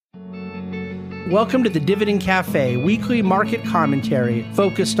Welcome to the Dividend Cafe, weekly market commentary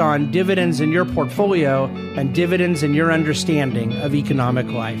focused on dividends in your portfolio and dividends in your understanding of economic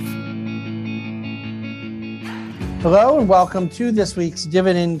life. Hello and welcome to this week's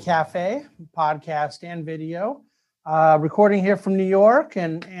Dividend Cafe podcast and video. Recording here from New York,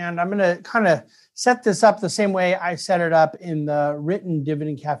 and I'm going to kind of set this up the same way I set it up in the written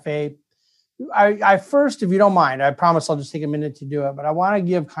Dividend Cafe. I first, if you don't mind, I promise I'll just take a minute to do it, but I want to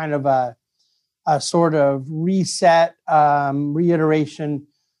give kind of a sort of reset, reiteration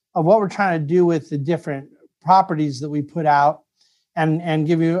of what we're trying to do with the different properties that we put out, and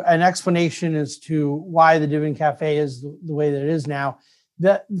give you an explanation as to why the Dividend Cafe is the way that it is now.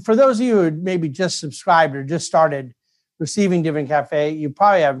 For those of you who maybe just subscribed or just started receiving Dividend Cafe, you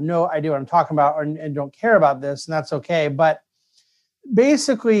probably have no idea what I'm talking about and don't care about this, and that's okay. But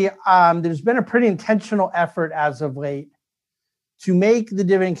basically, there's been a pretty intentional effort as of late to make the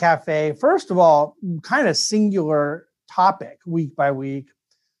Dividend Cafe, first of all, kind of singular topic week by week,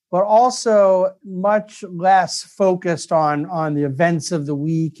 but also much less focused on the events of the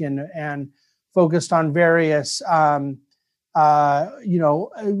week and focused on various, taking a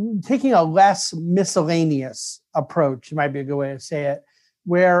less miscellaneous approach, might be a good way to say it,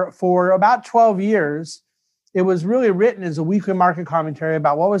 where for about 12 years, it was really written as a weekly market commentary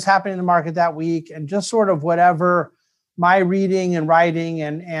about what was happening in the market that week and just sort of whatever my reading and writing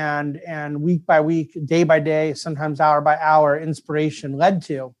and week by week, day by day, sometimes hour by hour inspiration led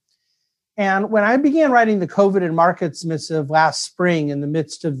to. And when I began writing the COVID and Markets missive last spring in the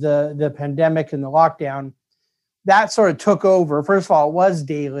midst of the pandemic and the lockdown, that sort of took over. First of all, it was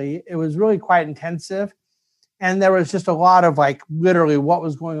daily. It was really quite intensive. And there was just a lot of literally what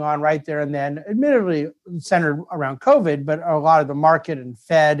was going on right there and then, admittedly centered around COVID, but a lot of the market and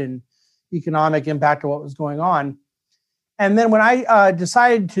Fed and economic impact of what was going on. And then when I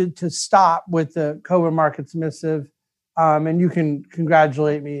decided to stop with the COVID Markets missive, and you can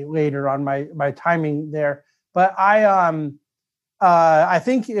congratulate me later on my timing there, but I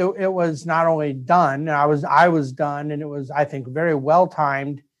think it was not only done, I was done, and it was, I think, very well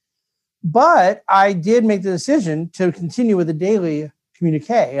timed. But I did make the decision to continue with the daily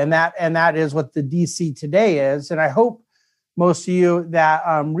communique, and that is what the DC Today is. And I hope most of you that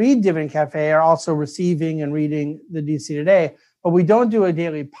read Dividend Cafe are also receiving and reading the DC Today, but we don't do a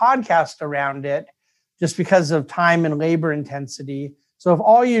daily podcast around it just because of time and labor intensity. So if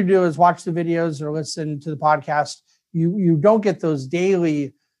all you do is watch the videos or listen to the podcast, you don't get those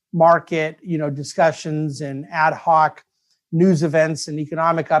daily market, discussions and ad hoc news events and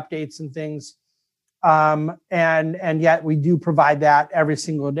economic updates and things. And yet we do provide that every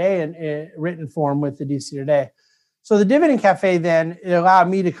single day in written form with the DC Today. So the Dividend Cafe then, it allowed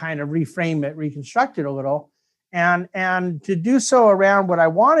me to kind of reframe it, reconstruct it a little, and to do so around what I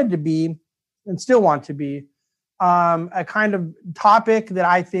wanted to be and still want to be, a kind of topic that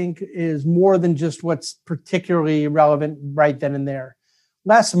I think is more than just what's particularly relevant right then and there.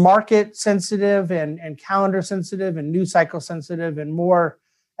 Less market sensitive and calendar sensitive and news cycle sensitive and more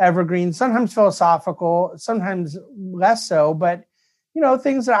evergreen, sometimes philosophical, sometimes less so, but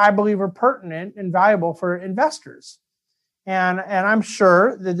things that I believe are pertinent and valuable for investors. And I'm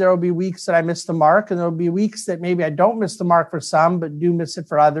sure that there will be weeks that I miss the mark, and there will be weeks that maybe I don't miss the mark for some, but do miss it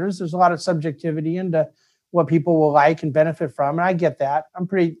for others. There's a lot of subjectivity into what people will like and benefit from, and I get that. I'm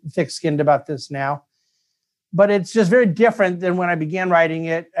pretty thick-skinned about this now. But it's just very different than when I began writing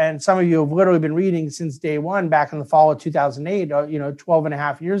it. And some of you have literally been reading since day one back in the fall of 2008, 12 and a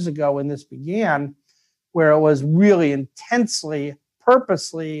half years ago when this began, where it was really intensely,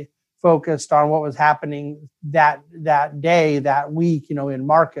 purposely focused on what was happening that day, that week, in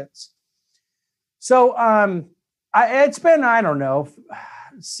markets. So it's been,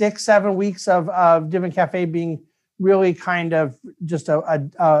 6-7 weeks of Dividend Cafe being really kind of just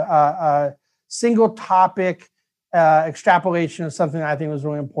a single topic extrapolation of something that I think was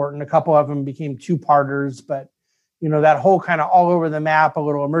really important. A couple of them became two-parters, but that whole kind of all over the map, a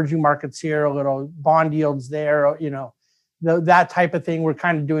little emerging markets here, a little bond yields there, that type of thing, we're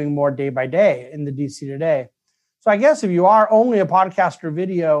kind of doing more day by day in the DC Today. So I guess if you are only a podcast or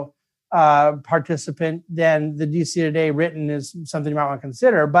video participant, then the DC Today written is something you might want to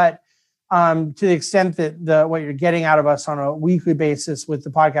consider. But to the extent that what you're getting out of us on a weekly basis with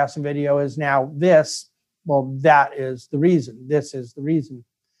the podcast and video is now this, well, that is the reason. This is the reason.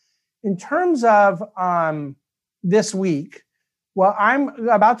 In terms of this week, what I'm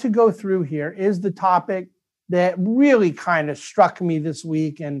about to go through here is the topic that really kind of struck me this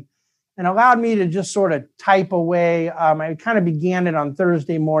week and allowed me to just sort of type away. I kind of began it on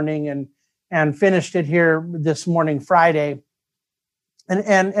Thursday morning and finished it here this morning, Friday.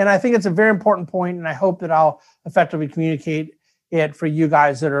 And I think it's a very important point, and I hope that I'll effectively communicate it for you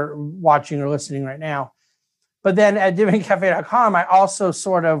guys that are watching or listening right now. But then at dividendcafe.com, I also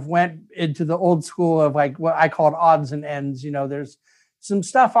sort of went into the old school of like what I called odds and ends. There's some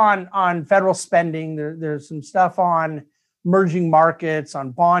stuff on federal spending. There's some stuff on emerging markets,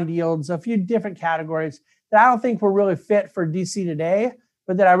 on bond yields, a few different categories that I don't think were really fit for DC today,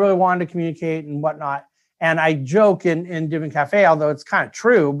 but that I really wanted to communicate and whatnot. And I joke in Dividend Cafe, although it's kind of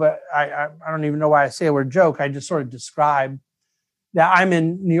true, but I don't even know why I say the word joke. I just sort of describe that I'm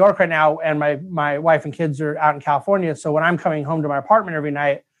in New York right now, and my wife and kids are out in California. So when I'm coming home to my apartment every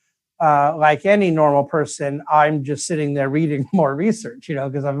night, like any normal person, I'm just sitting there reading more research,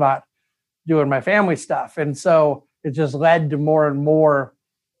 because I'm not doing my family stuff. And so it just led to more and more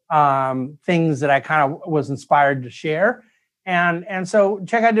things that I kind of was inspired to share. And so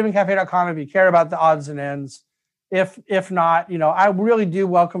check out dividendcafe.com if you care about the odds and ends. If not, I really do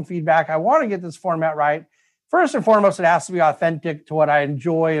welcome feedback. I want to get this format right. First and foremost, it has to be authentic to what I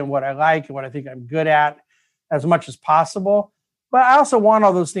enjoy and what I like and what I think I'm good at as much as possible. But I also want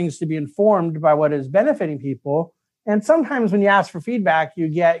all those things to be informed by what is benefiting people. And sometimes when you ask for feedback, you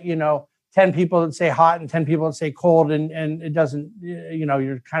get, 10 people that say hot and 10 people that say cold, and it doesn't,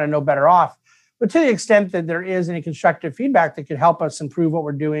 you're kind of no better off. But to the extent that there is any constructive feedback that could help us improve what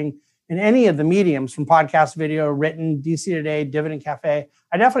we're doing in any of the mediums, from podcast, video, written, DC Today, Dividend Cafe,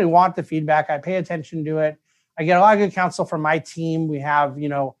 I definitely want the feedback. I pay attention to it. I get a lot of good counsel from my team. We have,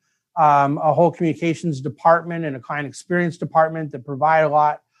 a whole communications department and a client experience department that provide a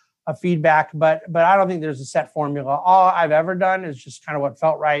lot of feedback. But I don't think there's a set formula. All I've ever done is just kind of what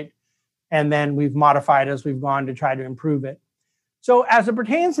felt right. And then we've modified as we've gone to try to improve it. So as it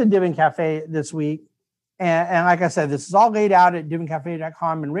pertains to Dividend Cafe this week, and like I said, this is all laid out at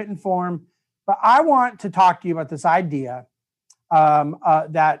dividendcafe.com in written form, but I want to talk to you about this idea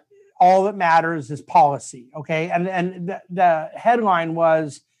that all that matters is policy, okay? And the headline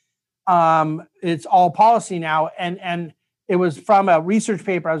was, it's all policy now, and it was from a research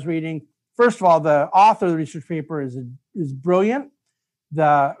paper I was reading. First of all, the author of the research paper is brilliant.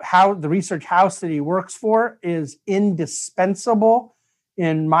 The research house that he works for is indispensable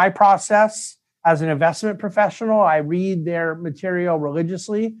in my process as an investment professional. I read their material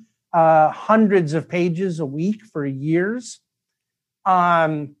religiously, hundreds of pages a week for years.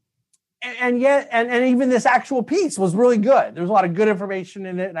 And even this actual piece was really good. There's a lot of good information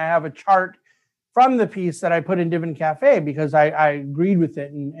in it. And I have a chart from the piece that I put in Dividend Cafe because I agreed with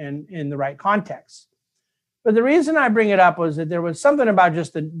it in the right context. But the reason I bring it up was that there was something about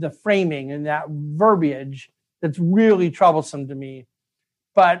just the framing and that verbiage that's really troublesome to me,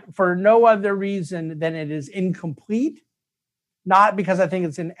 but for no other reason than it is incomplete, not because I think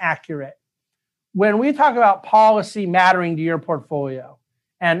it's inaccurate. When we talk about policy mattering to your portfolio,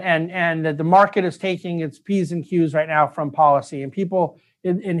 and that the market is taking its P's and Q's right now from policy, and people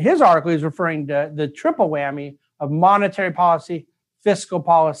in his article, he's referring to the triple whammy of monetary policy, fiscal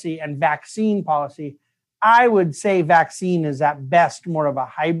policy, and vaccine policy. I would say vaccine is at best more of a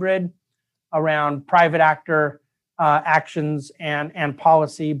hybrid around private actor actions and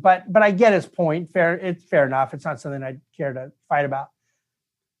policy. But I get his point. It's fair enough. It's not something I'd care to fight about.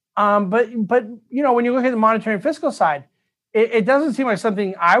 But when you look at the monetary and fiscal side, it doesn't seem like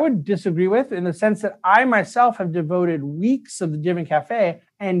something I would disagree with, in the sense that I myself have devoted weeks of the Dividend Cafe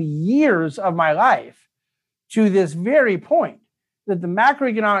and years of my life to this very point, that the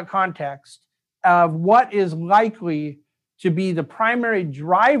macroeconomic context of what is likely to be the primary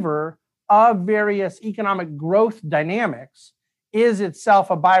driver of various economic growth dynamics is itself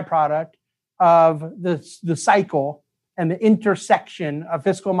a byproduct of the cycle and the intersection of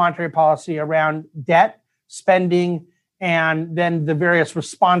fiscal monetary policy around debt, spending, and then the various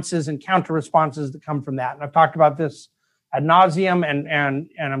responses and counter responses that come from that. And I've talked about this ad nauseum, and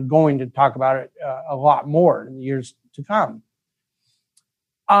I'm going to talk about it a lot more in the years to come.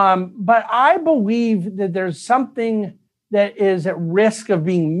 But I believe that there's something that is at risk of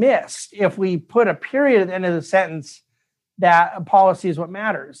being missed if we put a period at the end of the sentence that policy is what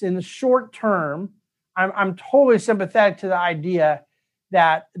matters. In the short term, I'm totally sympathetic to the idea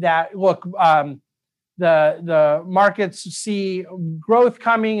that look, the markets see growth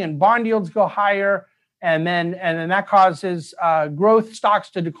coming and bond yields go higher, and then that causes growth stocks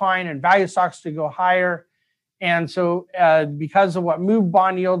to decline and value stocks to go higher. And so because of what moved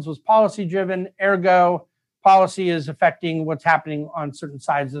bond yields was policy driven, ergo policy is affecting what's happening on certain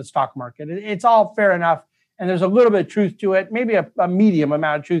sides of the stock market. It's all fair enough. And there's a little bit of truth to it, maybe a medium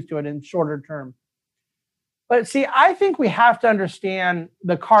amount of truth to it in shorter term. But see, I think we have to understand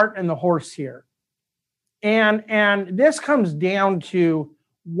the cart and the horse here. And this comes down to,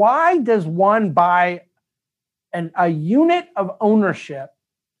 why does one buy a unit of ownership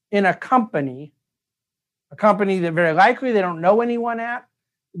in a company that very likely they don't know anyone at,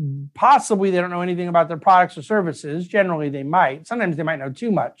 possibly they don't know anything about their products or services. Generally, they might. Sometimes they might know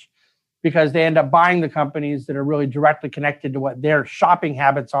too much, because they end up buying the companies that are really directly connected to what their shopping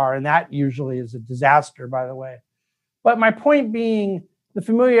habits are. And that usually is a disaster, by the way. But my point being, the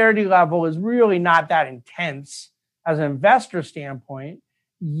familiarity level is really not that intense as an investor standpoint,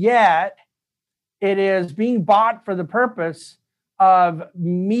 yet it is being bought for the purpose of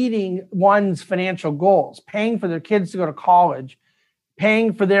meeting one's financial goals, paying for their kids to go to college,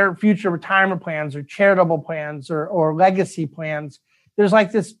 paying for their future retirement plans or charitable plans or legacy plans. There's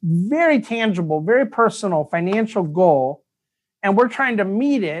like this very tangible, very personal financial goal, and we're trying to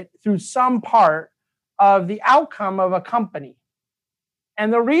meet it through some part of the outcome of a company.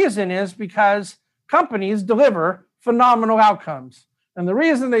 And the reason is because companies deliver phenomenal outcomes. And the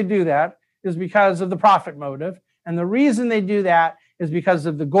reason they do that is because of the profit motive. And the reason they do that is because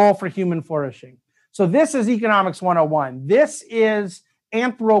of the goal for human flourishing. So this is Economics 101. This is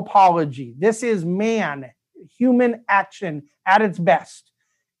anthropology. This is man, human action at its best.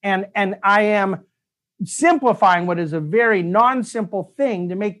 And I am simplifying what is a very non-simple thing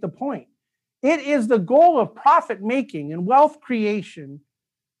to make the point. It is the goal of profit making and wealth creation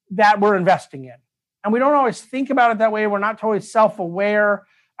that we're investing in. And we don't always think about it that way. We're not totally self-aware.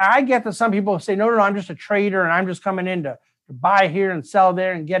 I get that some people say, no, I'm just a trader and I'm just coming in to buy here and sell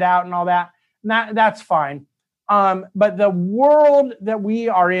there and get out and all that. And that's fine. But the world that we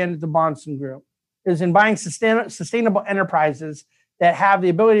are in at the Bahnsen Group is in buying sustainable enterprises that have the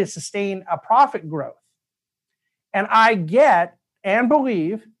ability to sustain a profit growth. And I get and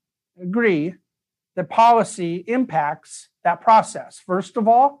agree that policy impacts that process. First of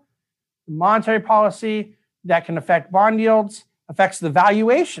all, monetary policy that can affect bond yields affects the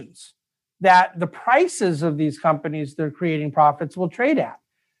valuations that the prices of these companies that are creating profits will trade at.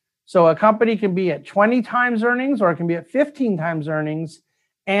 So a company can be at 20 times earnings or it can be at 15 times earnings,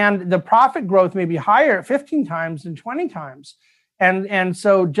 and the profit growth may be higher at 15 times than 20 times. And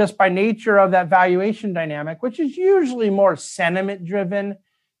so just by nature of that valuation dynamic, which is usually more sentiment driven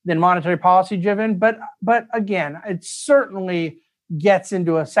than monetary policy driven, but again, it certainly gets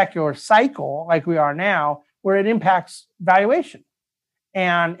into a secular cycle like we are now, where it impacts valuation.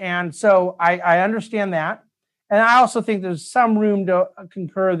 And so I understand that. And I also think there's some room to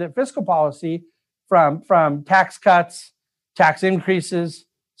concur that fiscal policy from tax cuts, tax increases,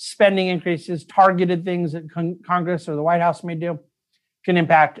 spending increases, targeted things that Congress or the White House may do can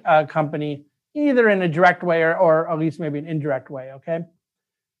impact a company either in a direct way or at least maybe an indirect way, okay?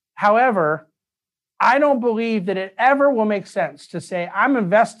 However, I don't believe that it ever will make sense to say, I'm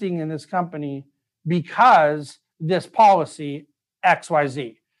investing in this company because this policy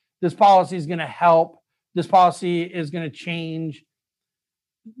XYZ. This policy is going to help. This policy is going to change.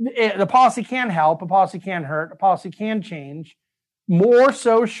 The policy can help. A policy can hurt. A policy can change. More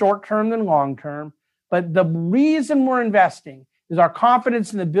so short-term than long-term. But the reason we're investing is our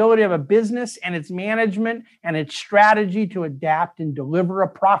confidence in the ability of a business and its management and its strategy to adapt and deliver a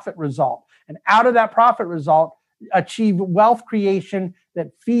profit result. And out of that profit result, achieve wealth creation that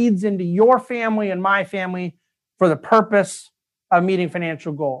feeds into your family and my family for the purpose of meeting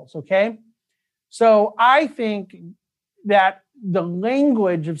financial goals, okay? So I think that the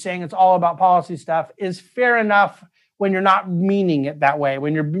language of saying it's all about policy stuff is fair enough when you're not meaning it that way,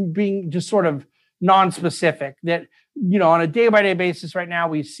 when you're being just sort of non-specific. That, you know, on a day-by-day basis right now,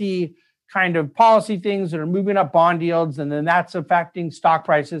 we see kind of policy things that are moving up bond yields, and then that's affecting stock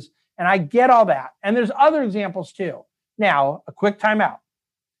prices. And I get all that. And there's other examples too. Now, a quick timeout.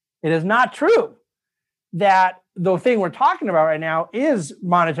 It is not true that the thing we're talking about right now is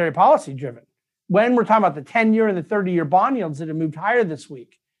monetary policy driven. When we're talking about the 10-year and the 30-year bond yields that have moved higher this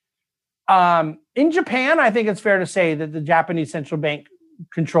week. In Japan, I think it's fair to say that the Japanese central bank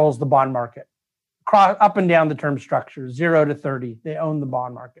controls the bond market. Up and down the term structure, 0 to 30. They own the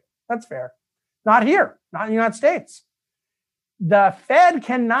bond market. That's fair. Not here, not in the United States. The Fed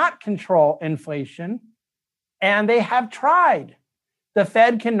cannot control inflation, and they have tried. The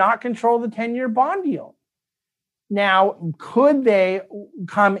Fed cannot control the 10-year bond yield. Now, could they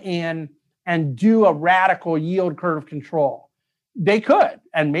come in and do a radical yield curve control? They could,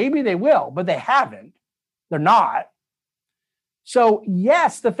 and maybe they will, but they haven't. They're not. So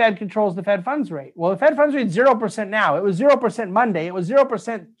yes, the Fed controls the Fed funds rate. Well, the Fed funds rate is 0% now. It was 0% Monday. It was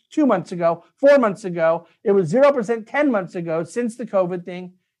 0% 2 months ago, 4 months ago. It was 0% 10 months ago since the COVID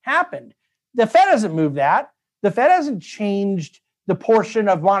thing happened. The Fed hasn't moved that. The Fed hasn't changed the portion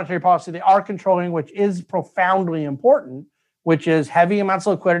of monetary policy they are controlling, which is profoundly important, which is heavy amounts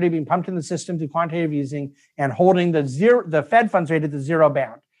of liquidity being pumped in the system through quantitative easing and holding the Fed funds rate at the zero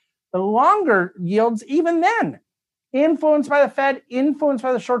bound. The longer yields, even then, influenced by the Fed, influenced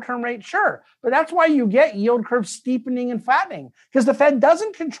by the short-term rate, sure. But that's why you get yield curve steepening and flattening, because the Fed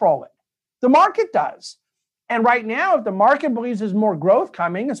doesn't control it. The market does. And right now, if the market believes there's more growth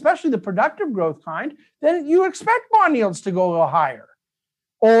coming, especially the productive growth kind, then you expect bond yields to go a little higher.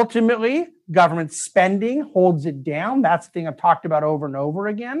 Ultimately, government spending holds it down. That's the thing I've talked about over and over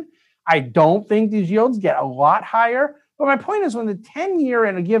again. I don't think these yields get a lot higher. But my point is, when the 10-year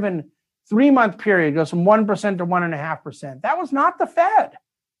in a given 3-month period goes from 1% to 1.5%, that was not the Fed.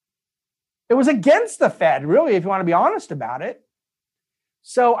 It was against the Fed, really, if you want to be honest about it.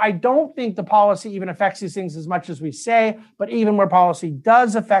 So I don't think the policy even affects these things as much as we say, but even where policy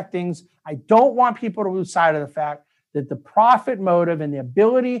does affect things, I don't want people to lose sight of the fact that the profit motive and the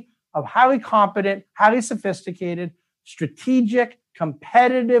ability of highly competent, highly sophisticated, strategic,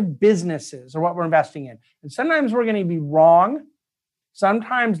 competitive businesses are what we're investing in. And sometimes we're going to be wrong.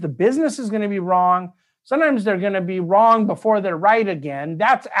 Sometimes the business is going to be wrong. Sometimes they're going to be wrong before they're right again.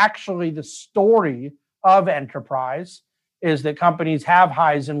 That's actually the story of enterprise, is that companies have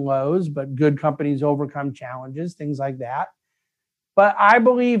highs and lows, but good companies overcome challenges, things like that. But I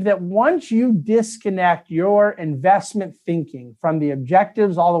believe that once you disconnect your investment thinking from the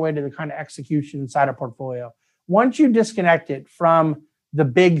objectives all the way to the kind of execution inside a portfolio, once you disconnect it from the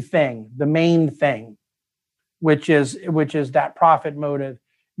big thing, the main thing, which is that profit motive,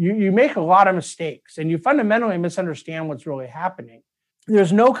 you make a lot of mistakes and you fundamentally misunderstand what's really happening.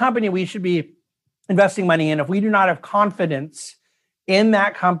 There's no company we should be investing money in if we do not have confidence in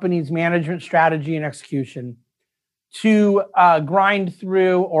that company's management strategy and execution to grind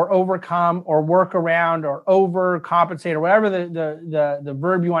through or overcome or work around or overcompensate or whatever the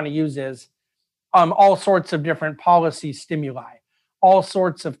verb you want to use is, all sorts of different policy stimuli, all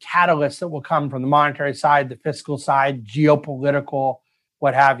sorts of catalysts that will come from the monetary side, the fiscal side, geopolitical,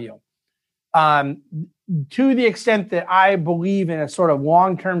 what have you. To the extent that I believe in a sort of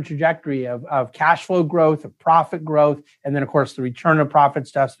long-term trajectory of cash flow growth, of profit growth, and then, of course, the return of profit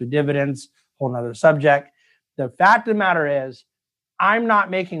stuff through dividends, whole nother subject. The fact of the matter is, I'm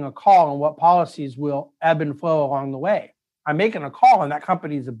not making a call on what policies will ebb and flow along the way. I'm making a call on that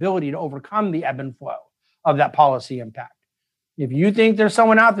company's ability to overcome the ebb and flow of that policy impact. If you think there's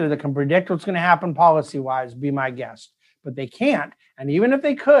someone out there that can predict what's going to happen policy-wise, be my guest. But they can't. And even if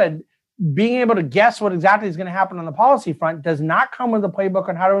they could, being able to guess what exactly is going to happen on the policy front does not come with a playbook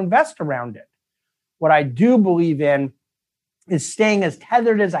on how to invest around it. What I do believe in is staying as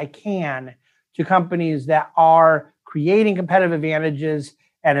tethered as I can to companies that are creating competitive advantages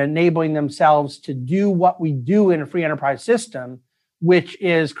and enabling themselves to do what we do in a free enterprise system, which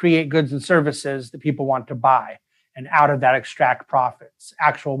is create goods and services that people want to buy, and out of that extract profits,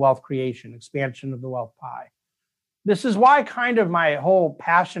 actual wealth creation, expansion of the wealth pie. This is why kind of my whole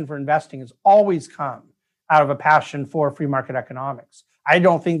passion for investing has always come out of a passion for free market economics. I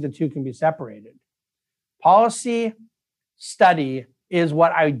don't think the two can be separated. Policy study is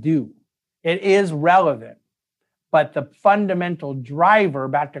what I do. It is relevant, but the fundamental driver,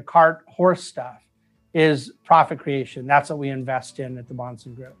 back to cart horse stuff, is profit creation. That's what we invest in at the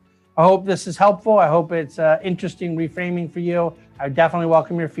Bahnsen Group. I hope this is helpful. I hope it's interesting reframing for you. I definitely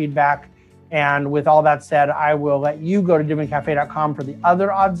welcome your feedback. And with all that said, I will let you go to dividendcafe.com for the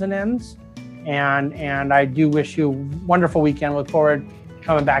other odds and ends. And I do wish you a wonderful weekend. Look forward to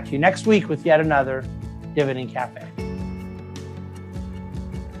coming back to you next week with yet another Dividend Cafe.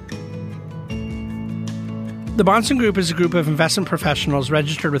 The Bahnsen Group is a group of investment professionals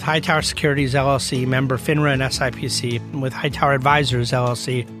registered with Hightower Securities, LLC, member FINRA and SIPC, and with Hightower Advisors,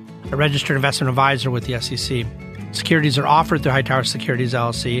 LLC, a registered investment advisor with the SEC. Securities are offered through Hightower Securities,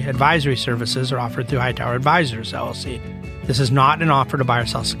 LLC. Advisory services are offered through Hightower Advisors, LLC. This is not an offer to buy or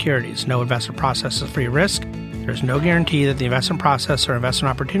sell securities. No investment process is free of risk. There is no guarantee that the investment process or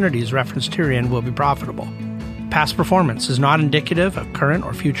investment opportunities referenced herein will be profitable. Past performance is not indicative of current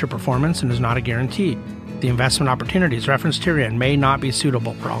or future performance and is not a guarantee. The investment opportunities referenced herein may not be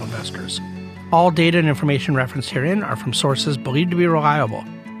suitable for all investors. All data and information referenced herein are from sources believed to be reliable.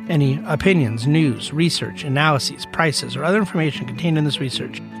 Any opinions, news, research, analyses, prices, or other information contained in this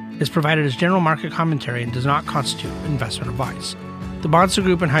research is provided as general market commentary and does not constitute investment advice. The Bahnsen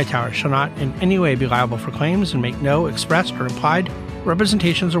Group and Hightower shall not in any way be liable for claims and make no expressed or implied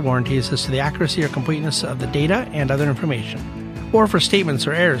representations or warranties as to the accuracy or completeness of the data and other information, or for statements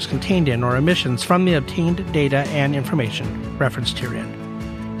or errors contained in or omissions from the obtained data and information referenced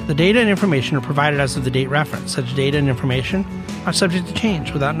herein. The data and information are provided as of the date referenced. Such data and information are subject to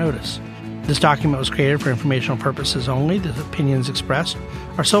change without notice. This document was created for informational purposes only. The opinions expressed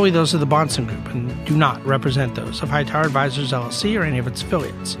are solely those of the Bahnsen Group and do not represent those of Hightower Advisors LLC or any of its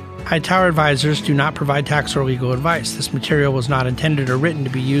affiliates. Hightower Advisors do not provide tax or legal advice. This material was not intended or written to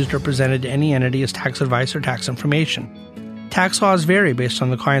be used or presented to any entity as tax advice or tax information. Tax laws vary based on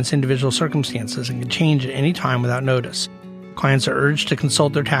the client's individual circumstances and can change at any time without notice. Clients are urged to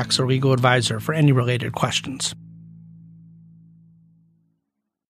consult their tax or legal advisor for any related questions.